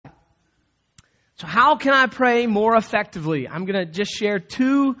So how can I pray more effectively? I'm going to just share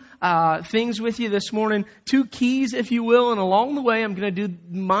two things with you this morning, two keys, if you will, and along the way I'm going to do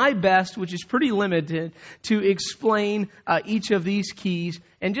my best, which is pretty limited, to explain each of these keys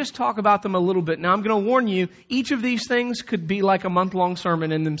and just talk about them a little bit. Now I'm going to warn you, each of these things could be like a month-long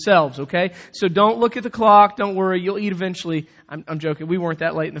sermon in themselves, okay? So don't look at the clock, don't worry, you'll eat eventually. I'm joking, we weren't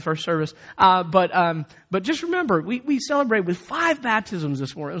that late in the first service. But just remember, we celebrated with 5 baptisms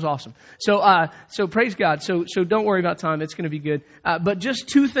this morning. It was awesome. So praise God. So don't worry about time, it's going to be good. But just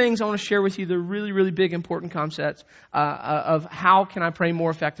 2 things I want to share with you. They're really, really big, important concepts of how can I pray more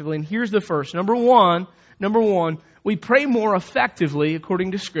effectively. And here's the first. Number one, we pray more effectively,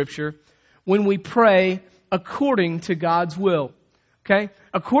 according to Scripture, when we pray according to God's will. Okay?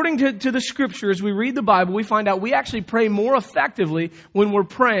 According to the Scripture, as we read the Bible, we find out we actually pray more effectively when we're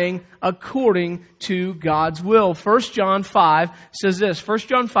praying according to God's will. 1 John 5 says this. 1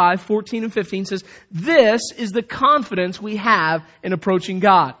 John 5, 14 and 15 says, "This is the confidence we have in approaching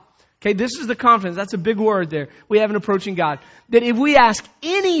God." Okay, this is the confidence. That's a big word there. We have in approaching God. That if we ask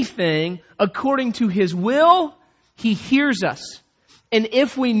anything according to His will, He hears us. And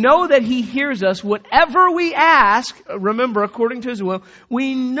if we know that He hears us, whatever we ask, remember, according to His will,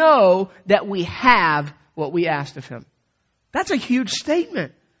 we know that we have what we asked of Him. That's a huge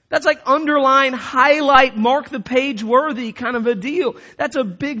statement. That's like underline, highlight, mark the page worthy kind of a deal. That's a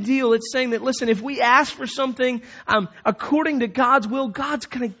big deal. It's saying that, listen, if we ask for something according to God's will, God's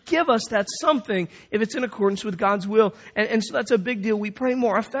going to give us that something if it's in accordance with God's will. And so that's a big deal. We pray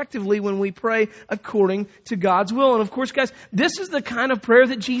more effectively when we pray according to God's will. And of course, guys, this is the kind of prayer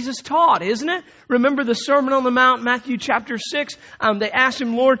that Jesus taught, isn't it? Remember the Sermon on the Mount, Matthew chapter 6. They asked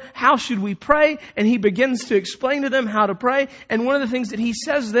Him, "Lord, how should we pray?" And He begins to explain to them how to pray. And one of the things that He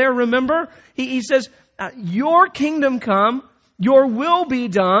says there, remember, he says, "Your kingdom come, your will be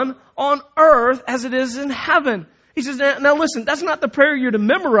done on earth as it is in heaven." He says, now listen, that's not the prayer you're to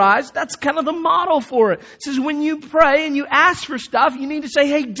memorize. That's kind of the model for it. It says when you pray and you ask for stuff, you need to say,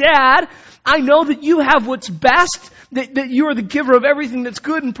 "Hey, Dad, I know that you have what's best, that you are the giver of everything that's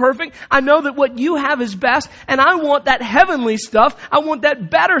good and perfect. I know that what you have is best, and I want that heavenly stuff. I want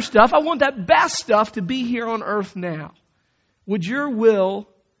that better stuff. I want that best stuff to be here on earth now. Would your will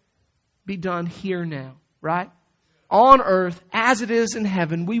be done here now," right? On earth as it is in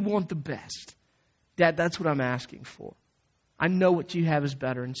heaven. We want the best. Dad, that's what I'm asking for. I know what you have is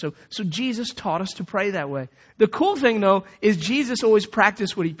better. And so Jesus taught us to pray that way. The cool thing, though, is Jesus always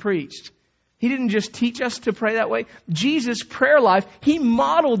practiced what He preached. He didn't just teach us to pray that way. Jesus' prayer life, He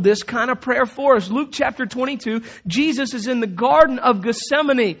modeled this kind of prayer for us. Luke chapter 22, Jesus is in the Garden of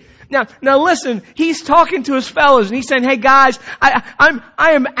Gethsemane. Now listen, He's talking to His fellows and He's saying, "Hey guys, I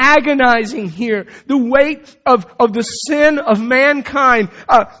am agonizing here. The weight of the sin of mankind,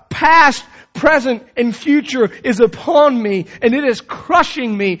 past, present, and future is upon me, and it is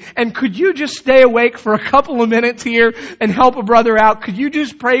crushing me. And could you just stay awake for a couple of minutes here and help a brother out? Could you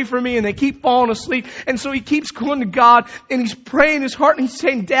just pray for me?" And they keep falling asleep. And so he keeps going to God and he's praying in his heart and he's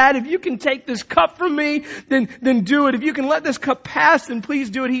saying, "Dad, if you can take this cup from me, then do it. If you can let this cup pass, then please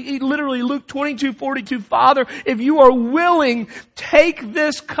do it." He literally, Luke 22:42, "Father, if you are willing, take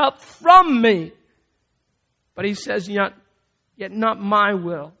this cup from me." But he says, yet not my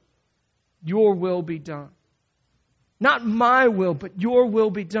will. Your will be done. Not my will, but your will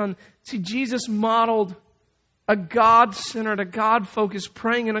be done. See, Jesus modeled a God-centered, a God-focused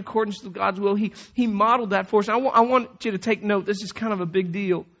praying in accordance with God's will. He modeled that for us. I want you to take note. This is kind of a big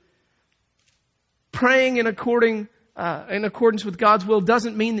deal. Praying in accordance with God's will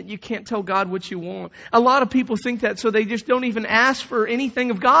doesn't mean that you can't tell God what you want. A lot of people think that, so they just don't even ask for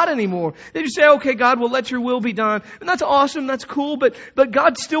anything of God anymore. They just say, "Okay, God, well, let your will be done." And that's awesome, that's cool, but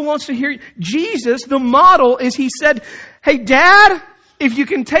God still wants to hear you. Jesus, the model is He said, "Hey, Dad, if you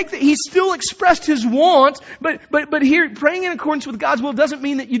can take He still expressed His want, but here, praying in accordance with God's will doesn't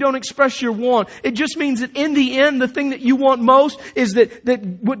mean that you don't express your want. It just means that in the end, the thing that you want most is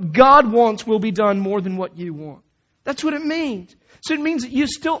that what God wants will be done more than what you want. That's what it means. So it means that you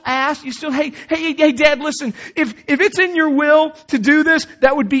still ask, you still, hey, Dad, listen, if it's in your will to do this,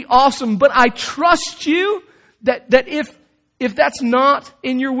 that would be awesome. But I trust you that if that's not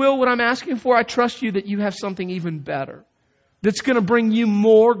in your will what I'm asking for, I trust you that you have something even better. That's going to bring you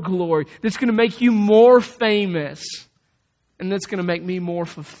more glory. That's going to make you more famous. And that's going to make me more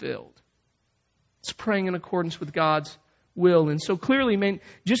fulfilled. It's praying in accordance with God's will. And so clearly, man,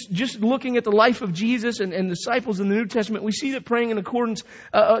 just looking at the life of Jesus and disciples in the New Testament, we see that praying in accordance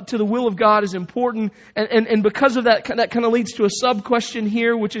to the will of God is important. And because of that kind of leads to a sub-question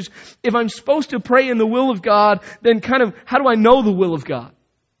here, which is, if I'm supposed to pray in the will of God, then kind of, how do I know the will of God?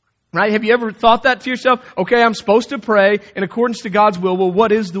 Right? Have you ever thought that to yourself? Okay, I'm supposed to pray in accordance to God's will. Well,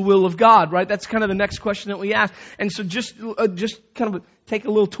 what is the will of God? Right? That's kind of the next question that we ask. And so just kind of take a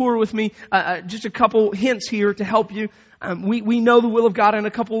little tour with me. Just a couple hints here to help you. We know the will of God in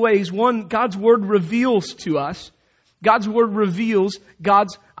a couple ways. One, God's Word reveals to us. God's Word reveals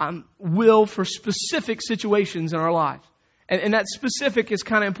God's will for specific situations in our lives. And that specific is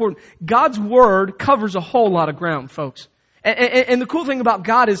kind of important. God's Word covers a whole lot of ground, folks. And the cool thing about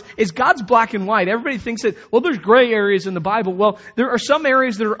God is God's black and white. Everybody thinks that, well, there's gray areas in the Bible. Well, there are some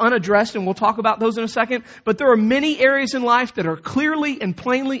areas that are unaddressed, and we'll talk about those in a second. But there are many areas in life that are clearly and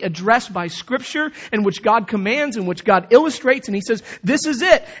plainly addressed by Scripture, in which God commands, in which God illustrates, and He says, this is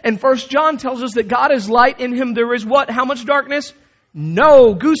it. And 1 John tells us that God is light. In Him there is what? How much darkness?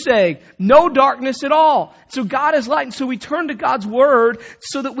 No, goose egg, no darkness at all. So God is light. And so we turn to God's Word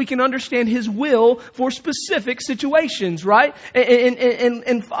so that we can understand His will for specific situations, right?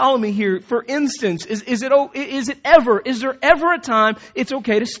 And follow me here. For instance, is there ever a time it's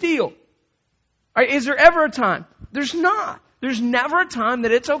okay to steal? Right? Is there ever a time? There's not. There's never a time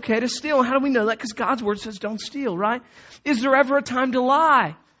that it's okay to steal. How do we know that? Because God's Word says don't steal, right? Is there ever a time to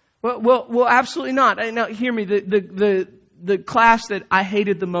lie? Well, absolutely not. Now, hear me. The class that I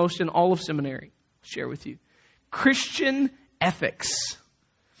hated the most in all of seminary, I'll share with you. Christian ethics.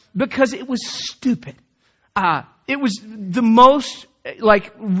 Because it was stupid. It was the most,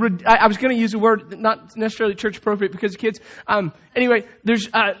 I was going to use a word not necessarily church appropriate because of kids. Anyway, there's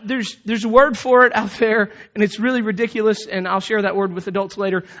a word for it out there, and it's really ridiculous, and I'll share that word with adults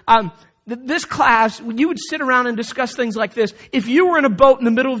later. This class, you would sit around and discuss things like this. If you were in a boat in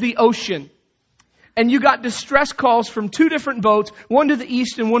the middle of the ocean, and you got distress calls from two different boats, one to the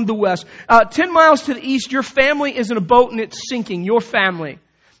east and one to the west. 10 miles to the east, your family is in a boat and it's sinking. Your family.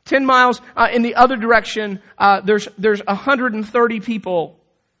 10 miles in the other direction, there's 130 people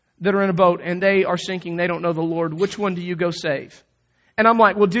that are in a boat and they are sinking. They don't know the Lord. Which one do you go save? And I'm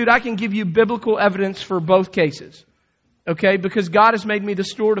like, well, dude, I can give you biblical evidence for both cases. Okay? Because God has made me the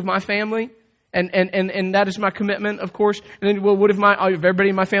steward of my family. And that is my commitment, of course. And then, well, what if everybody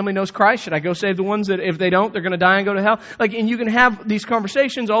in my family knows Christ? Should I go save the ones that if they don't, they're going to die and go to hell? And you can have these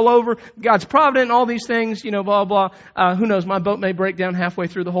conversations all over. God's provident and all these things, blah, blah. Who knows? My boat may break down halfway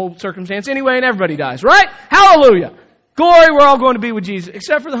through the whole circumstance anyway, and everybody dies, right? Hallelujah. Glory, we're all going to be with Jesus,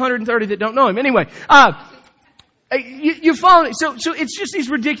 except for the 130 that don't know Him. Anyway, you follow me? So it's just these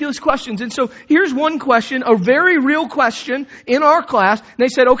ridiculous questions. And so here's one question, a very real question in our class. And they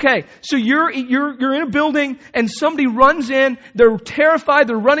said, okay, so you're in a building and somebody runs in, they're terrified,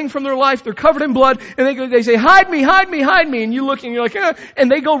 they're running from their life, they're covered in blood, and they say, hide me, hide me, hide me. And you look and you're like, and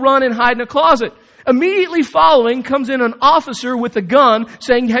they go run and hide in a closet. Immediately following comes in an officer with a gun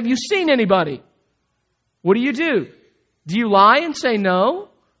saying, have you seen anybody? What do? Do you lie and say no?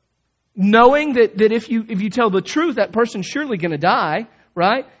 Knowing that if you tell the truth, that person's surely going to die,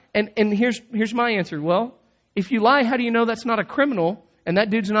 right? And here's my answer. Well, if you lie, how do you know that's not a criminal and that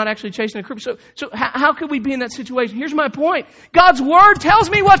dude's not actually chasing a criminal? So how could we be in that situation? Here's my point. God's Word tells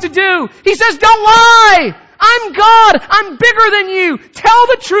me what to do. He says, don't lie. I'm God. I'm bigger than you. Tell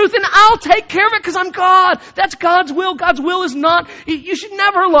the truth and I'll take care of it because I'm God. That's God's will. God's will is not, you should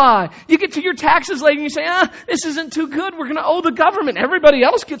never lie. You get to your taxes later and you say, this isn't too good. We're going to owe the government. Everybody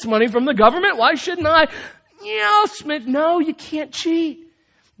else gets money from the government. Why shouldn't I? Smith, no, you can't cheat.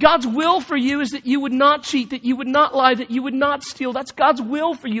 God's will for you is that you would not cheat, that you would not lie, that you would not steal. That's God's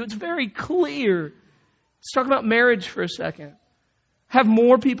will for you. It's very clear. Let's talk about marriage for a second. Have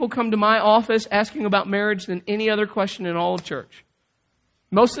more people come to my office asking about marriage than any other question in all of church.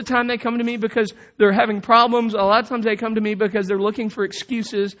 Most of the time they come to me because they're having problems. A lot of times they come to me because they're looking for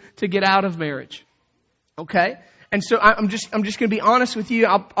excuses to get out of marriage. Okay? And so I'm just going to be honest with you.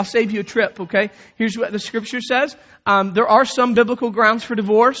 I'll save you a trip, okay? Here's what the Scripture says. There are some biblical grounds for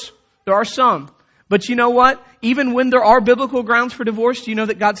divorce. There are some. But you know what? Even when there are biblical grounds for divorce, do you know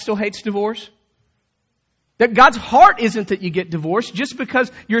that God still hates divorce? That God's heart isn't that you get divorced just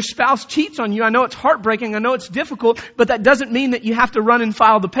because your spouse cheats on you. I know it's heartbreaking. I know it's difficult, but that doesn't mean that you have to run and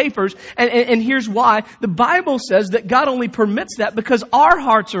file the papers. And here's why. The Bible says that God only permits that because our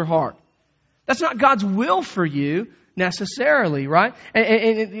hearts are hard. That's not God's will for you necessarily, right?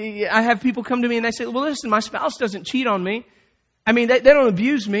 And I have people come to me and they say, well, listen, my spouse doesn't cheat on me. I mean, they don't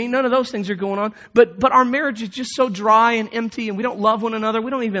abuse me. None of those things are going on. But our marriage is just so dry and empty and we don't love one another.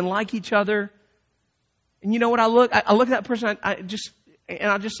 We don't even like each other. And you know what I look at that person, I just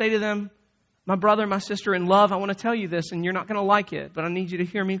say to them, my brother, my sister in love, I want to tell you this and you're not going to like it, but I need you to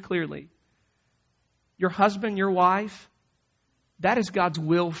hear me clearly. Your husband, your wife, that is God's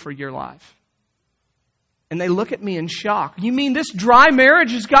will for your life. And they look at me in shock. You mean this dry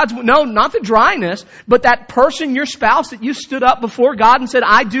marriage is God's will? No, not the dryness, but that person, your spouse, that you stood up before God and said,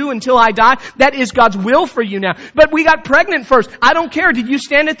 I do until I die, that is God's will for you now. But we got pregnant first. I don't care. Did you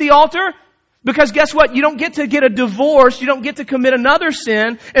stand at the altar? Because guess what? You don't get to get a divorce. You don't get to commit another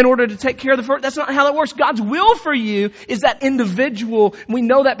sin in order to take care of the first. That's not how that works. God's will for you is that individual. We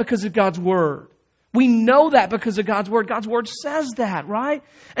know that because of God's Word. We know that because of God's Word. God's Word says that, right?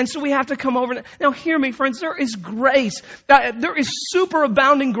 And so we have to come over. Now hear me, friends. There is grace. There is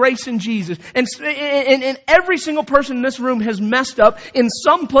superabounding grace in Jesus. And every single person in this room has messed up in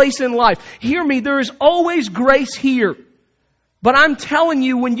some place in life. Hear me. There is always grace here. But I'm telling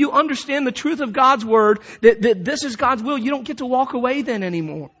you, when you understand the truth of God's Word, that this is God's will, you don't get to walk away then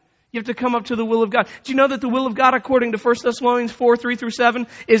anymore. You have to come up to the will of God. Do you know that the will of God, according to 1 Thessalonians 4, 3-7,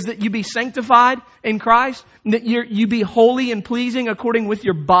 is that you be sanctified in Christ? That you be holy and pleasing according with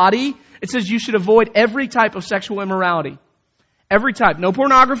your body? It says you should avoid every type of sexual immorality. Every type. No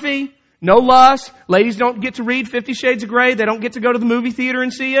pornography. No lust. Ladies don't get to read 50 Shades of Grey. They don't get to go to the movie theater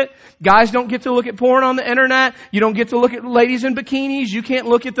and see it. Guys don't get to look at porn on the internet. You don't get to look at ladies in bikinis. You can't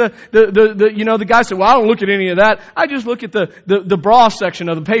look at the guy said, well, I don't look at any of that. I just look at the bra section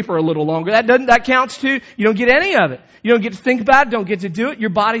of the paper a little longer. That counts too. You don't get any of it. You don't get to think about it. Don't get to do it.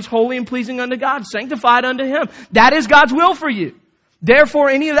 Your body's holy and pleasing unto God, sanctified unto Him. That is God's will for you. Therefore,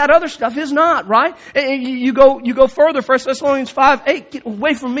 any of that other stuff is not, right? And you go further. 1 Thessalonians 5:8, get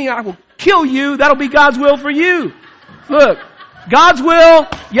away from me, I will kill you. That'll be God's will for you. Look, God's will,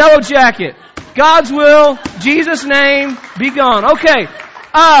 yellow jacket. God's will, Jesus' name, be gone. Okay,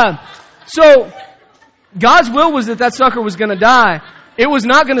 so God's will was that sucker was going to die. It was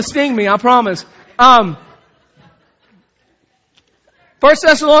not going to sting me, I promise. 1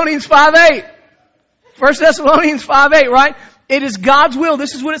 Thessalonians 5:8. 1 Thessalonians 5:8, right? It is God's will.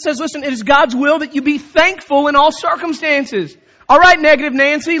 This is what it says. Listen, it is God's will that you be thankful in all circumstances. All right, negative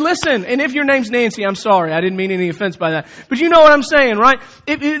Nancy, listen. And if your name's Nancy, I'm sorry. I didn't mean any offense by that. But you know what I'm saying, right?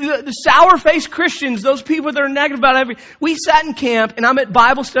 The sour-faced Christians, those people that are negative about everything. We sat in camp, and I'm at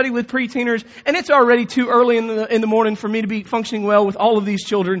Bible study with preteeners, and it's already too early in the morning for me to be functioning well with all of these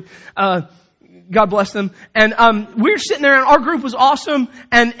children. God bless them. And we were sitting there, and our group was awesome.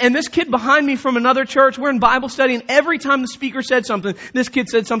 And this kid behind me from another church, we're in Bible study, and every time the speaker said something, this kid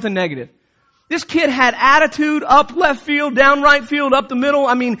said something negative. This kid had attitude up left field, down right field, up the middle.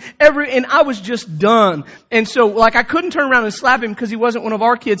 I mean, and I was just done. And so, I couldn't turn around and slap him because he wasn't one of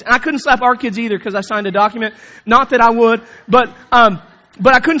our kids. And I couldn't slap our kids either because I signed a document. Not that I would, but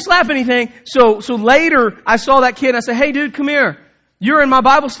I couldn't slap anything. So later, I saw that kid, and I said, hey dude, come here. You're in my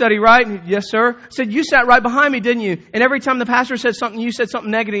Bible study, right? And, yes, sir. I said, you sat right behind me, didn't you? And every time the pastor said something, you said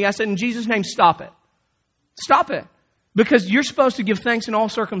something negative. I said, in Jesus' name, stop it. Stop it. Because you're supposed to give thanks in all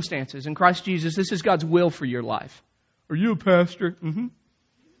circumstances. In Christ Jesus, this is God's will for your life. Are you a pastor? Mm-hmm.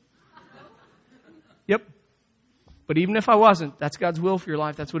 Yep. But even if I wasn't, that's God's will for your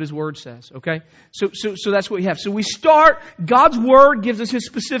life. That's what His Word says, okay? So that's what we have. So we start, God's Word gives us His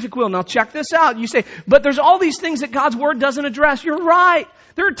specific will. Now check this out. You say, but there's all these things that God's Word doesn't address. You're right.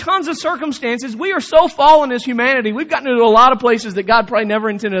 There are tons of circumstances. We are so fallen as humanity. We've gotten into a lot of places that God probably never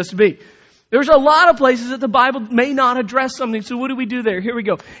intended us to be. There's a lot of places that the Bible may not address something. So what do we do there? Here we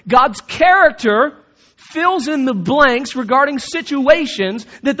go. God's character fills in the blanks regarding situations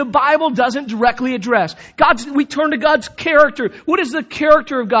that the Bible doesn't directly address. We turn to God's character. What is the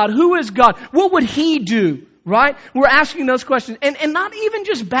character of God? Who is God? What would He do? Right? We're asking those questions. And not even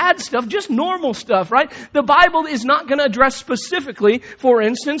just bad stuff, just normal stuff, right? The Bible is not going to address specifically, for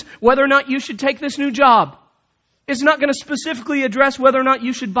instance, whether or not you should take this new job. It's not going to specifically address whether or not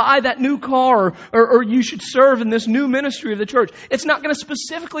you should buy that new car or you should serve in this new ministry of the church. It's not going to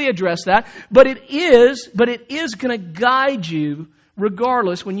specifically address that, but it is going to guide you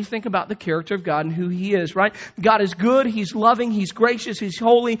regardless when you think about the character of God and who He is, right? God is good, He's loving, He's gracious, He's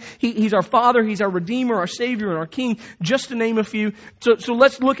holy, He's our Father, He's our Redeemer, our Savior, and our King, just to name a few. So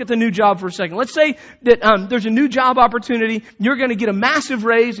let's look at the new job for a second. Let's say that there's a new job opportunity, you're going to get a massive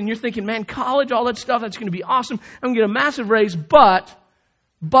raise, and you're thinking, man, college, all that stuff, that's going to be awesome. I'm going to get a massive raise, but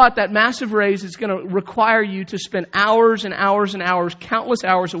that massive raise is going to require you to spend hours and hours and hours, countless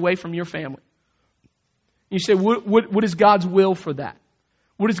hours away from your family. You say, what is God's will for that?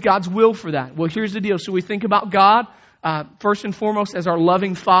 What is God's will for that? Well, here's the deal. So we think about God, first and foremost, as our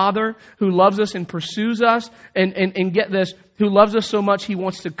loving Father who loves us and pursues us. And get this, who loves us so much He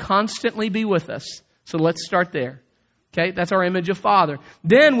wants to constantly be with us. So let's start there. Okay, that's our image of Father.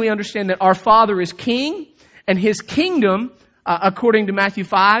 Then we understand that our Father is King, and His kingdom, according to Matthew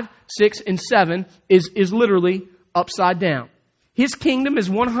 5, 6, and 7, is literally upside down. His kingdom is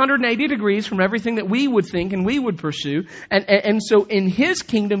 180 degrees from everything that we would think and we would pursue. And so in His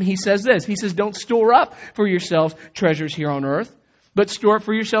kingdom, He says this. He says, don't store up for yourselves treasures here on earth, but store up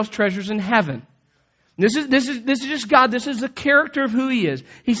for yourselves treasures in heaven. This is just God. This is the character of who He is.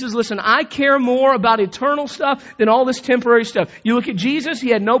 He says, listen, I care more about eternal stuff than all this temporary stuff. You look at Jesus, He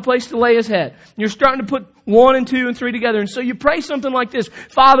had no place to lay His head. You're starting to put 1 and 2 and 3 together. And so you pray something like this.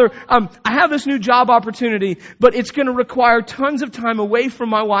 Father, I have this new job opportunity, but it's going to require tons of time away from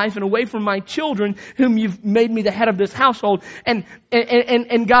my wife and away from my children, whom You've made me the head of this household. And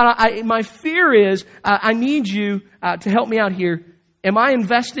God, my fear is, I need You to help me out here. Am I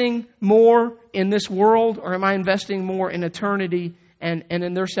investing more in this world, or am I investing more in eternity and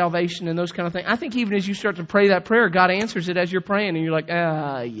in their salvation and those kind of things? I think even as you start to pray that prayer, God answers it as you're praying, and you're like,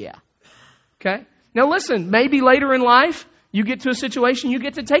 yeah. Okay? Now listen, maybe later in life, you get to a situation, you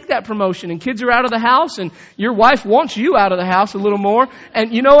get to take that promotion, and kids are out of the house, and your wife wants you out of the house a little more.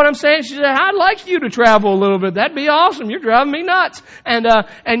 And you know what I'm saying? She said, I'd like you to travel a little bit. That'd be awesome. You're driving me nuts. And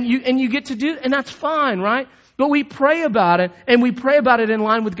you get to do, and that's fine, right? But we pray about it, and we pray about it in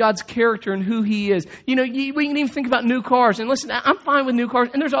line with God's character and who He is. You know, we can even think about new cars. And listen, I'm fine with new cars,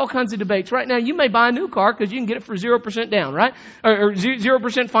 and there's all kinds of debates. Right now, you may buy a new car because you can get it for 0% down, right? Or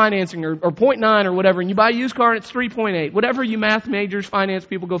 0% financing, or 0.9 or whatever. And you buy a used car, and it's 3.8. Whatever you math majors, finance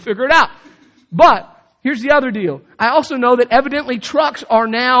people, go figure it out. But here's the other deal. I also know that evidently trucks are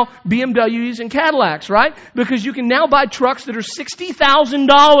now BMWs and Cadillacs, right? Because you can now buy trucks that are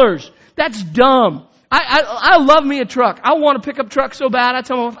 $60,000. That's dumb. I love me a truck. I want a pickup truck so bad. I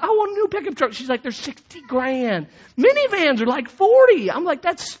tell my wife, I want a new pickup truck. She's like, they're $60,000. Minivans are like $40,000. I'm like,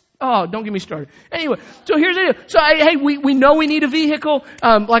 don't get me started. Anyway, so here's the deal. So, hey, we know we need a vehicle.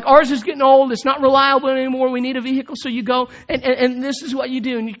 Like ours is getting old. It's not reliable anymore. We need a vehicle. So you go, and this is what you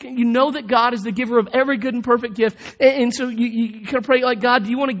do. And you know that God is the giver of every good and perfect gift. And so you kind of pray like, God, do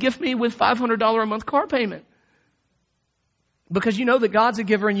you want to gift me with $500 a month car payment? Because you know that God's a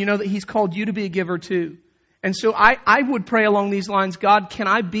giver, and you know that He's called you to be a giver too. And so I would pray along these lines, God, can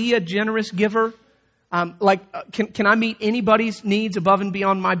I be a generous giver? Can I meet anybody's needs above and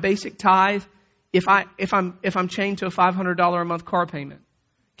beyond my basic tithe if I'm chained to a $500 a month car payment?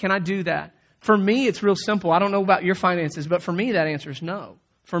 Can I do that? For me, it's real simple. I don't know about your finances, but for me, that answer is no.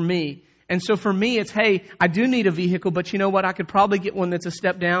 For me. And so for me, it's, hey, I do need a vehicle, but you know what? I could probably get one that's a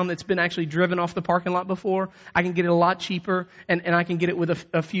step down, that's been actually driven off the parking lot before. I can get it a lot cheaper, and I can get it with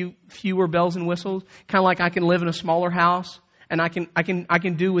a few fewer bells and whistles. Kind of like I can live in a smaller house, and I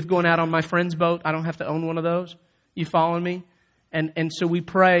can do with going out on my friend's boat. I don't have to own one of those. You following me? And so we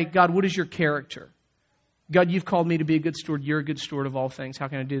pray, God, what is your character? God, you've called me to be a good steward. You're a good steward of all things. How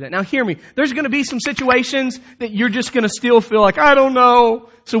can I do that? Now, hear me. There's going to be some situations that you're just going to still feel like, I don't know.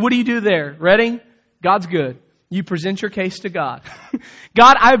 So what do you do there? Ready? God's good. You present your case to God.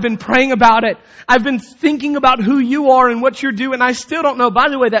 God, I've been praying about it. I've been thinking about who you are and what you're doing. I still don't know. By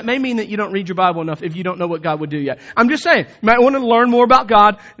the way, that may mean that you don't read your Bible enough if you don't know what God would do yet. I'm just saying, you might want to learn more about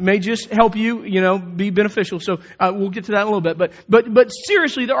God. It may just help you, be beneficial. So we'll get to that in a little bit. But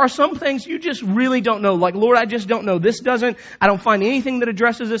seriously, there are some things you just really don't know. Like, Lord, I just don't know. I don't find anything that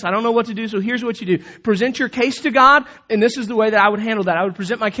addresses this. I don't know what to do. So here's what you do. Present your case to God. And this is the way that I would handle that. I would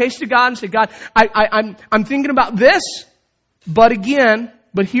present my case to God and say, God, I'm thinking about this, but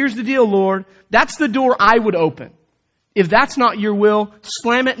here's the deal, Lord. That's the door I would open. If that's not your will,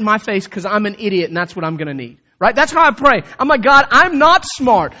 slam it in my face because I'm an idiot and that's what I'm going to need. Right? That's how I pray. I'm like, God, I'm not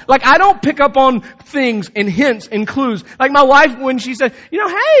smart. Like, I don't pick up on things and hints and clues. Like my wife, when she said,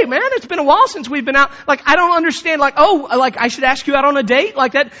 hey, man, it's been a while since we've been out. Like, I don't understand. Like, I should ask you out on a date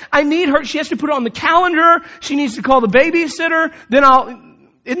like that. I need her. She has to put it on the calendar. She needs to call the babysitter.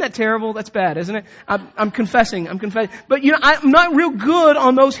 Isn't that terrible? That's bad, isn't it? I'm confessing. But I'm not real good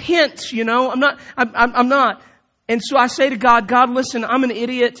on those hints, I'm not. And so I say to God, listen, I'm an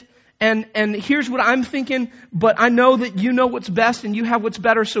idiot. And here's what I'm thinking, but I know that you know what's best and you have what's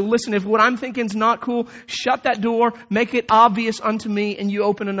better. So listen, if what I'm thinking is not cool, shut that door, make it obvious unto me, and you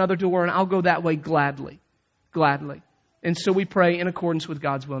open another door, and I'll go that way gladly. Gladly. And so we pray in accordance with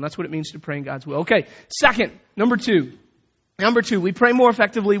God's will. And that's what it means to pray in God's will. Okay, second, number two, we pray more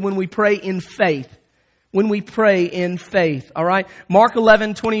effectively when we pray in faith. When we pray in faith, all right? Mark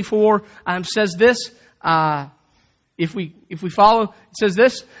 11:24 says this. If we follow, it says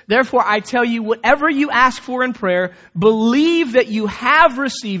this. Therefore, I tell you, whatever you ask for in prayer, believe that you have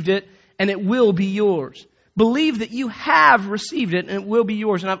received it, and it will be yours. Believe that you have received it and it will be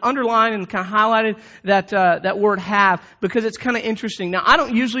yours. And I've underlined and kind of highlighted that word have because it's kind of interesting. Now, I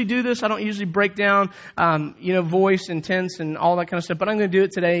don't usually do this. I don't usually break down, voice and tense and all that kind of stuff. But I'm going to do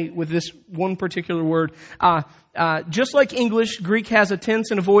it today with this one particular word. Just like English, Greek has a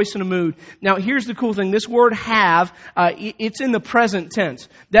tense and a voice and a mood. Now, here's the cool thing. This word have, it's in the present tense.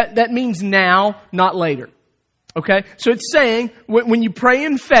 That means now, not later. Okay? So it's saying, when you pray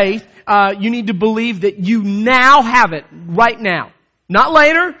in faith, you need to believe that you now have it, right now. Not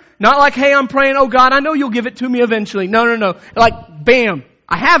later, not like, hey, I'm praying, oh God, I know you'll give it to me eventually. No. Like, bam,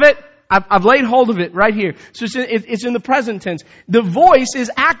 I have it. I've laid hold of it right here. So it's in the present tense. The voice is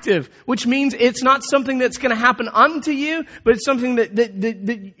active, which means it's not something that's going to happen unto you, but it's something that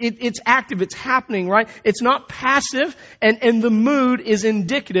it's active. It's happening, right? It's not passive, and the mood is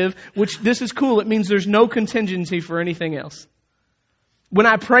indicative, which this is cool. It means there's no contingency for anything else. When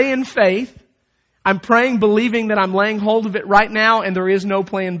I pray in faith, I'm praying believing that I'm laying hold of it right now, and there is no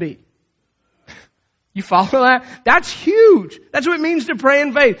plan B. You follow that? That's huge. That's what it means to pray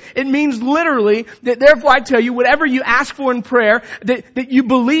in faith. It means literally that therefore I tell you, whatever you ask for in prayer, that you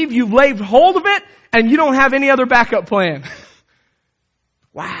believe you've laid hold of it and you don't have any other backup plan.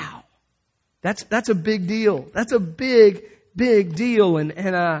 Wow. That's a big deal. That's a big deal.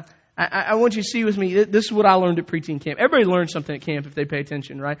 And I want you to see with me, this is what I learned at preaching camp. Everybody learns something at camp if they pay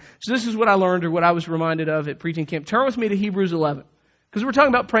attention, right? So this is what I learned or what I was reminded of at preaching camp. Turn with me to Hebrews 11. Because we're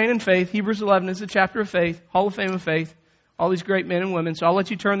talking about praying in faith. Hebrews 11 is the chapter of faith, Hall of Fame of faith, all these great men and women. So I'll let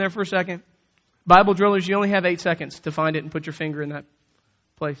you turn there for a second. Bible drillers, you only have 8 seconds to find it and put your finger in that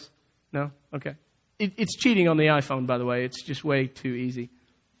place. No? Okay. It's cheating on the iPhone, by the way. It's just way too easy.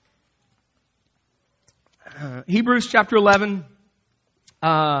 Hebrews chapter 11,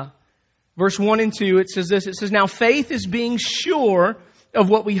 verse 1 and 2, it says this. It says, now faith is being sure of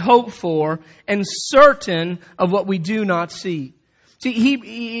what we hope for and certain of what we do not see. See,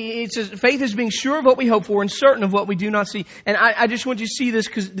 it says, faith is being sure of what we hope for and certain of what we do not see. And I just want you to see this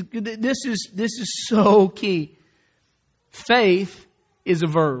because this is so key. Faith is a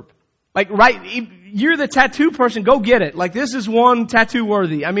verb. Like, right, you're the tattoo person, go get it. Like, this is one tattoo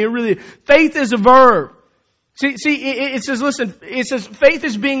worthy. I mean, really, faith is a verb. See, it says, listen, it says, faith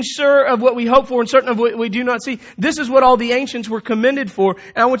is being sure of what we hope for and certain of what we do not see. This is what all the ancients were commended for.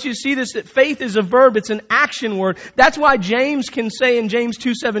 And I want you to see this, that faith is a verb. It's an action word. That's why James can say in James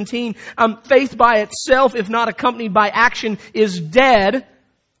 2:17, faith by itself, if not accompanied by action, is dead.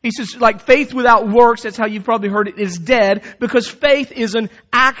 He says, like, faith without works, that's how you've probably heard it, is dead, because faith is an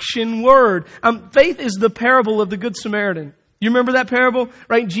action word. Faith is the parable of the Good Samaritan. You remember that parable?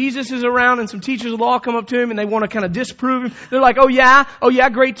 Right? Jesus is around and some teachers of the law come up to him and they want to kind of disprove him. They're like, oh yeah,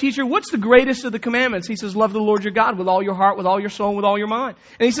 great teacher. What's the greatest of the commandments? He says, love the Lord your God with all your heart, with all your soul, and with all your mind.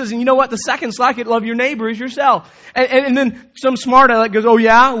 And he says, and you know what? The second's like it, love your neighbor as yourself. And then some smart aleck goes, oh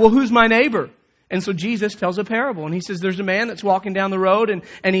yeah? Well, who's my neighbor? And so Jesus tells a parable, and he says there's a man that's walking down the road,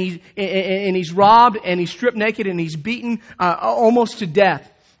 and he's robbed, and he's stripped naked, and he's beaten almost to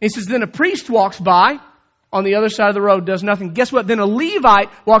death. He says then a priest walks by on the other side of the road, does nothing. Guess what? Then a Levite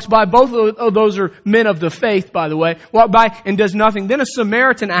walks by. Both of those are men of the faith, by the way. Walk by and does nothing. Then a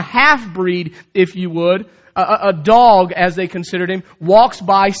Samaritan, a half-breed, if you would, a dog, as they considered him, walks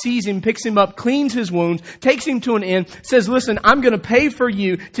by, sees him, picks him up, cleans his wounds, takes him to an inn, says, listen, I'm going to pay for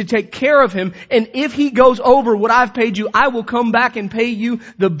you to take care of him, and if he goes over what I've paid you, I will come back and pay you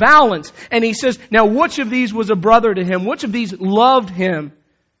the balance. And he says, now which of these was a brother to him? Which of these loved him?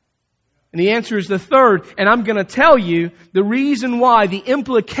 And the answer is the third. And I'm going to tell you the reason why. The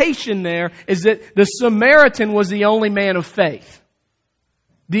implication there is that the Samaritan was the only man of faith.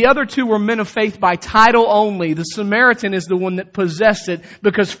 The other two were men of faith by title only. The Samaritan is the one that possessed it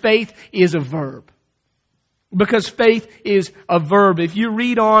because faith is a verb. Because faith is a verb. If you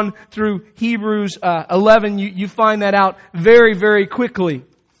read on through Hebrews 11, you find that out very, very quickly.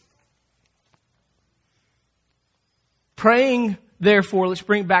 Praying, therefore, let's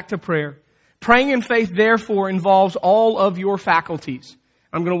bring it back to prayer. Praying in faith, therefore, involves all of your faculties.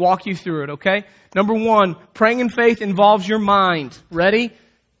 I'm going to walk you through it, okay? Number one, praying in faith involves your mind. Ready?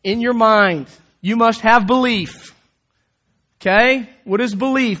 In your mind, you must have belief. Okay? What is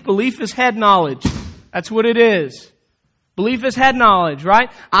belief? Belief is head knowledge. That's what it is. Belief is head knowledge,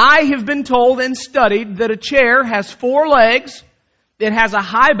 right? I have been told and studied that a chair has 4 legs, it has a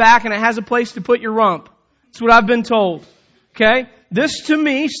high back, and it has a place to put your rump. That's what I've been told. Okay? This to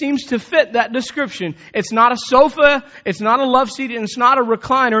me seems to fit that description. It's not a sofa, it's not a love seat, and it's not a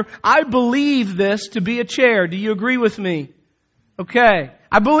recliner. I believe this to be a chair. Do you agree with me? Okay.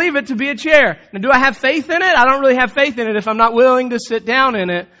 I believe it to be a chair. Now, do I have faith in it? I don't really have faith in it if I'm not willing to sit down in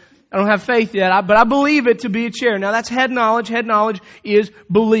it I don't have faith yet, but I believe it to be a chair. Now that's head knowledge. Head knowledge is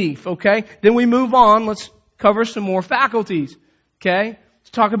belief, okay? Then we move on. Let's cover some more faculties, okay? Let's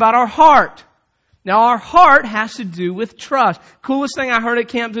talk about our heart. Now our heart has to do with trust. Coolest thing I heard at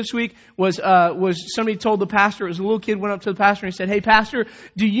camp this week was somebody told the pastor, it was a little kid went up to the pastor and he said, "Hey pastor,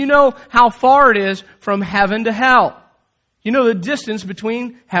 do you know how far it is from heaven to hell? You know the distance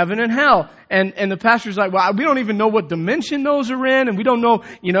between heaven and hell." And the pastor's like, "Well, we don't even know what dimension those are in, and we don't know,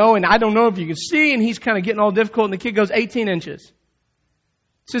 and I don't know if you can see," and he's kind of getting all difficult, and the kid goes, 18 inches.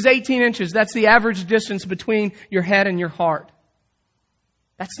 It says 18 inches. That's the average distance between your head and your heart.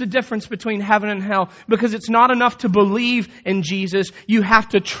 That's the difference between heaven and hell. Because it's not enough to believe in Jesus. You have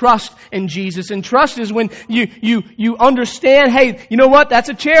to trust in Jesus. And trust is when you understand, hey, you know what? That's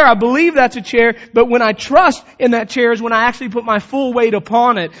a chair. I believe that's a chair. But when I trust in that chair is when I actually put my full weight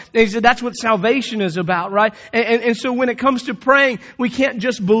upon it. And he said that's what salvation is about, right? And so when it comes to praying, we can't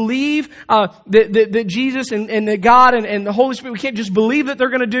just believe that Jesus and that God and the Holy Spirit, we can't just believe that they're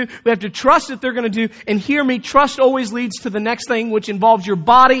going to do. We have to trust that they're going to do. And hear me, trust always leads to the next thing, which involves your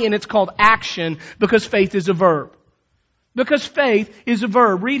body, and it's called action, because faith is a verb. Because faith is a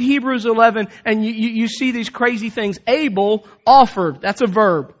verb. Read Hebrews 11 and you see these crazy things. Abel offered. That's a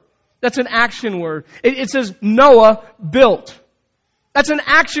verb. That's an action word. It says Noah built. That's an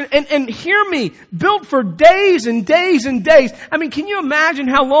action. And hear me, built for days and days and days. I mean, can you imagine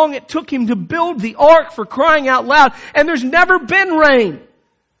how long it took him to build the ark, for crying out loud? And there's never been rain.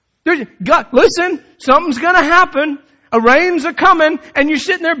 Listen, something's going to happen. A rains are coming, and you're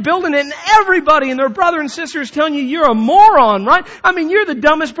sitting there building it, and everybody and their brother and sister is telling you you're a moron, right? I mean, you're the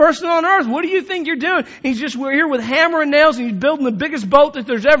dumbest person on earth. What do you think you're doing? We're here with hammer and nails, and he's building the biggest boat that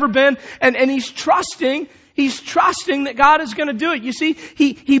there's ever been, and he's trusting that God is going to do it. You see,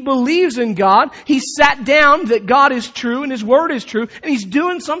 he believes in God. He sat down that God is true and His Word is true, and he's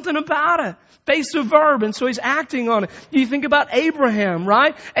doing something about it. Faith's a verb, and so he's acting on it. You think about Abraham,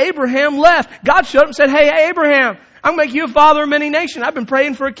 right? Abraham left. God showed up and said, "Hey, Abraham, I'm going to make you a father of many nations. I've been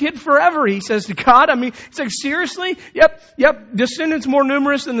praying for a kid forever," he says to God. I mean, it's like, seriously? Yep. Descendants more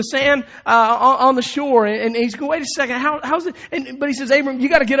numerous than the sand on the shore. And he's going, wait a second, how's it? But he says, "Abraham, you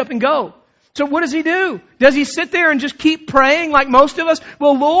got to get up and go." So what does he do? Does he sit there and just keep praying like most of us?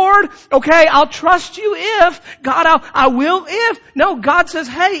 Well, Lord, okay, I'll trust you if. God, I will if. No, God says,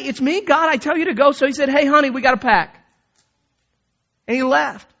 "Hey, it's me, God, I tell you to go." So he said, "Hey, honey, we got to pack." And he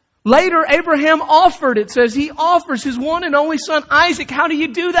left. Later, Abraham offered. It says he offers his one and only son, Isaac. How do you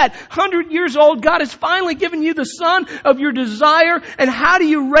do that? 100 years old, God has finally given you the son of your desire. And how do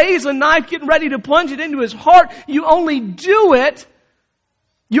you raise a knife, getting ready to plunge it into his heart? You only do it.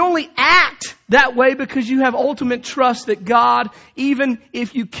 You only act that way because you have ultimate trust that God, even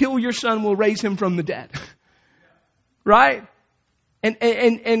if you kill your son, will raise him from the dead. Right?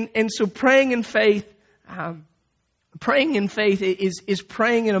 And so praying in faith, is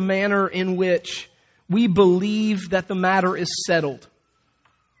praying in a manner in which we believe that the matter is settled.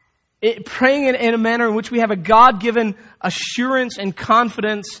 Praying in a manner in which we have a God-given assurance and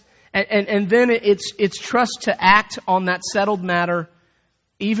confidence, and then it's trust to act on that settled matter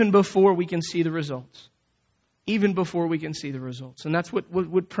even before we can see the results. Even before we can see the results. And that's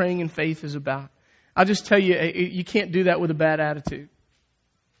what praying in faith is about. I'll just tell you, you can't do that with a bad attitude.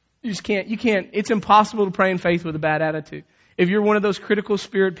 You just can't. You can't. It's impossible to pray in faith with a bad attitude. If you're one of those critical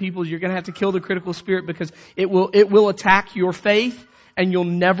spirit people, you're going to have to kill the critical spirit, because it will attack your faith, and you'll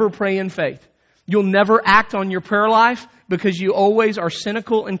never pray in faith. You'll never act on your prayer life because you always are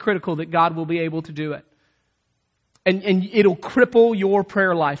cynical and critical that God will be able to do it. And it'll cripple your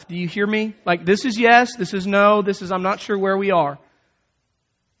prayer life. Do you hear me? Like, this is yes, this is no, this is I'm not sure where we are.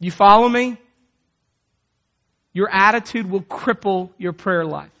 You follow me? Your attitude will cripple your prayer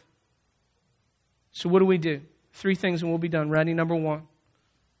life. So what do we do? 3 things and we'll be done. Ready? Number 1.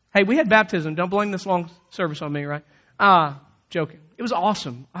 Hey, we had baptism. Don't blame this long service on me, right? Joking. It was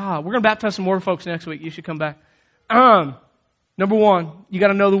awesome. We're going to baptize some more folks next week. You should come back. Number 1, you got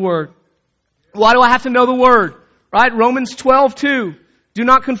to know the Word. Why do I have to know the Word? Right? Romans 12:2. Do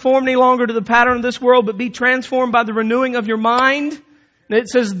not conform any longer to the pattern of this world, but be transformed by the renewing of your mind. And it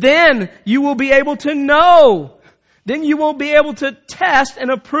says, then you will be able to know. Then you will be able to test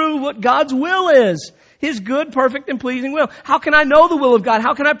and approve what God's will is. His good, perfect, and pleasing will. How can I know the will of God?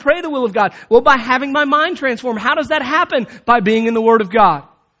 How can I pray the will of God? Well, by having my mind transformed. How does that happen? By being in the Word of God.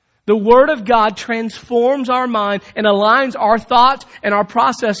 The Word of God transforms our mind and aligns our thoughts and our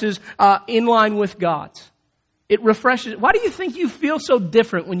processes in line with God's. It refreshes. Why do you think you feel so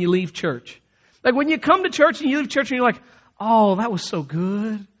different when you leave church? Like when you come to church and you leave church and you're like, oh, that was so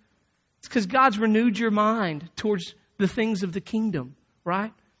good. It's because God's renewed your mind towards the things of the kingdom,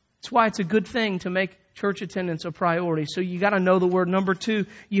 right? That's why it's a good thing to make church attendance a priority. So you got to know the Word. Number 2,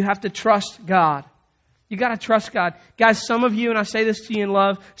 you have to trust God. You got to trust God. Guys, some of you, and I say this to you in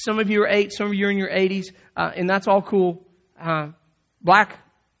love, some of you are 8, some of you are in your 80s, and that's all cool. Black,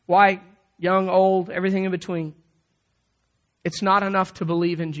 white, young, old, everything in between. It's not enough to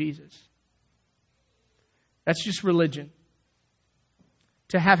believe in Jesus. That's just religion.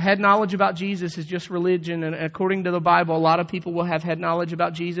 To have head knowledge about Jesus is just religion. And according to the Bible, a lot of people will have head knowledge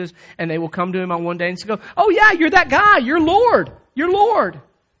about Jesus, and they will come to Him on one day and go, "Oh yeah, you're that guy. You're Lord. You're Lord."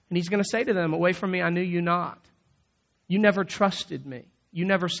 And He's going to say to them, "Away from me, I knew you not. You never trusted me. You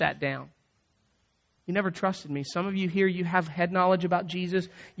never sat down. You never trusted me." Some of you here, you have head knowledge about Jesus.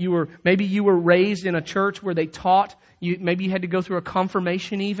 Maybe you were raised in a church where they taught you. Maybe you had to go through a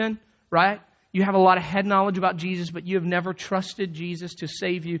confirmation even, right? You have a lot of head knowledge about Jesus, but you have never trusted Jesus to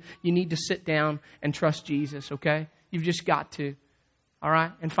save you. You need to sit down and trust Jesus, okay? You've just got to. All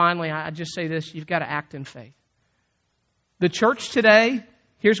right? And finally, I just say this. You've got to act in faith. The church today,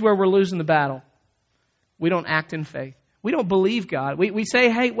 here's where we're losing the battle. We don't act in faith. We don't believe God. We say,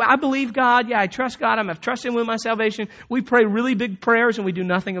 "Hey, I believe God. Yeah, I trust God. I'm going to trust Him with my salvation." We pray really big prayers and we do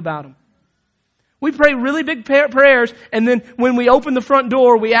nothing about them. We pray really big prayers, and then when we open the front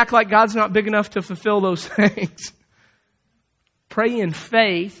door, we act like God's not big enough to fulfill those things. Pray in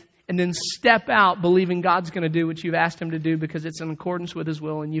faith, and then step out believing God's going to do what you've asked Him to do because it's in accordance with His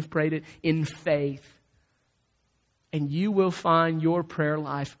will, and you've prayed it in faith. And you will find your prayer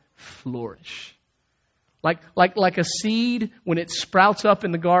life flourish. Like a seed, when it sprouts up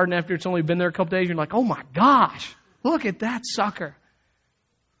in the garden after it's only been there a couple days, you're like, "Oh my gosh, look at that sucker."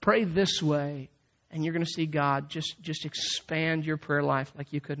 Pray this way. And you're going to see God just expand your prayer life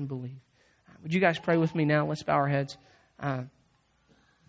like you couldn't believe. Would you guys pray with me now? Let's bow our heads.